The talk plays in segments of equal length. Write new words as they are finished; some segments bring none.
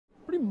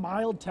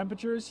mild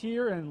temperatures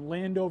here in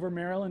Landover,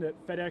 Maryland at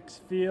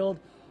FedEx Field.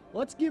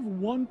 Let's give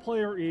one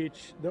player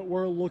each that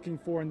we're looking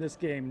for in this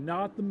game.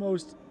 Not the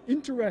most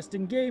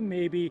interesting game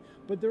maybe,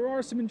 but there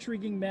are some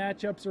intriguing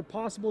matchups or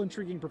possible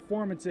intriguing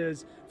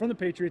performances from the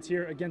Patriots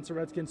here against the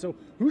Redskins. So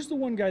who's the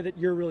one guy that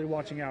you're really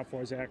watching out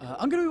for, Zach?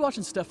 I'm going to be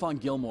watching Stephon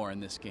Gilmore in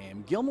this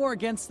game. Gilmore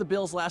against the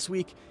Bills last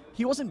week,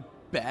 he wasn't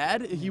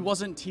bad. He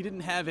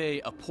didn't have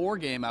a poor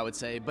game, I would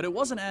say, but it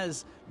wasn't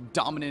as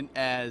dominant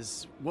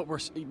as what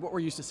we're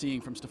used to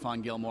seeing from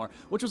Stephon Gilmore,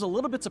 which was a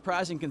little bit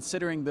surprising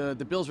considering the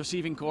Bills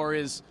receiving core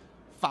is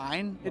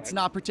fine. Right. It's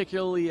not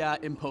particularly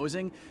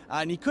imposing,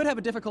 and he could have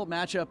a difficult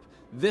matchup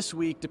this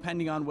week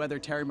depending on whether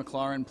Terry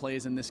McLaurin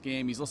plays in this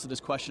game. He's listed as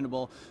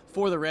questionable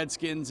for the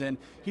Redskins, and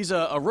he's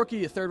a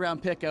rookie, a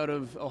third-round pick out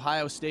of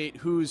Ohio State,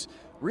 who's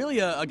really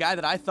a guy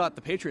that I thought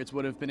the Patriots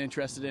would have been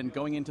interested in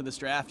going into this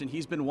draft, and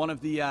he's been one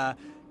of the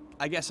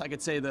I guess I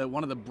could say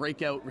one of the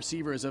breakout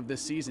receivers of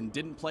this season.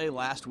 Didn't play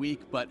last week,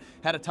 but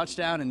had a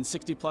touchdown and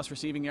 60-plus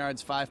receiving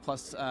yards,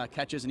 5+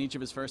 catches in each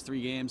of his first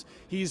 3 games.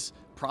 He's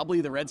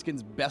probably the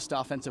Redskins' best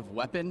offensive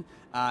weapon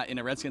in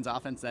a Redskins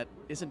offense that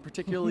isn't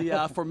particularly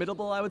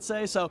formidable, I would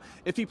say. So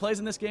if he plays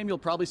in this game, you'll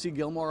probably see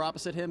Gilmore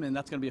opposite him, and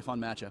that's going to be a fun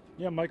matchup.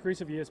 Yeah, Mike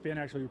Reese of ESPN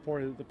actually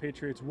reported that the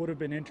Patriots would have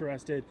been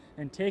interested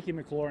in taking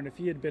McLaurin if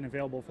he had been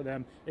available for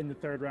them in the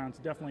 3rd round.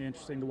 It's definitely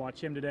interesting to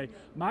watch him today.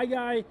 My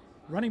guy,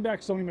 running back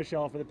Sony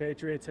Michel for the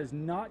Patriots, has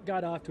not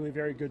got off to a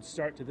very good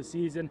start to the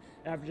season,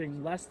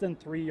 averaging less than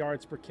 3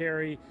 yards per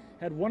carry.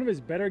 Had one of his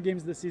better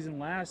games of the season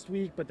last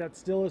week, but that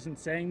still isn't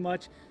saying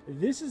much.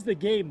 This is the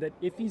game that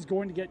if he's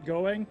going to get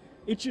going,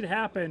 it should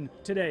happen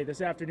today,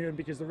 this afternoon,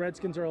 because the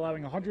Redskins are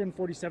allowing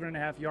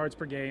 147.5 yards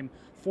per game,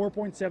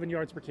 4.7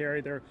 yards per carry.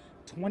 They're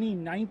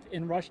 29th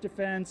in rush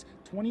defense,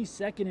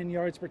 22nd in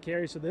yards per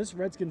carry. So this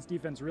Redskins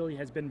defense really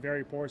has been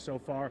very poor so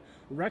far.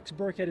 Rex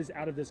Burkhead is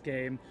out of this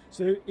game.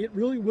 So it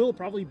really will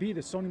probably be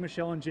the Sony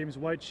Michel and James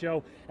White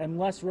show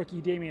unless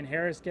rookie Damian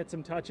Harris gets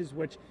some touches,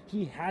 which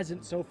he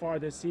hasn't so far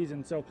this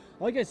season. So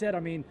like I said, I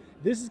mean,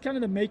 this is kind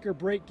of the make or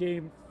break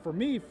game for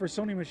me for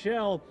Sony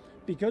Michel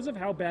because of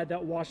how bad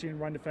that Washington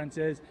run defense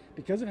is,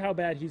 because of how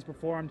bad he's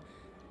performed.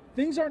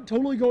 Things aren't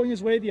totally going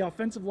his way. The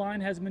offensive line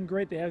hasn't been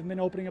great. They haven't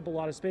been opening up a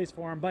lot of space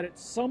for him, but at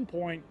some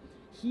point,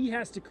 he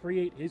has to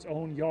create his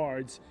own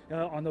yards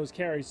on those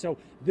carries. So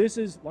this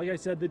is, like I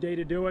said, the day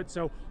to do it.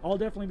 So I'll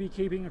definitely be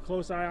keeping a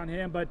close eye on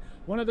him. But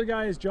one other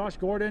guy is Josh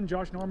Gordon.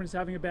 Josh Norman is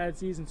having a bad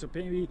season, so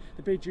maybe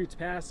the Patriots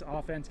pass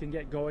offense can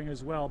get going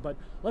as well. But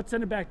let's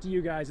send it back to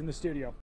you guys in the studio.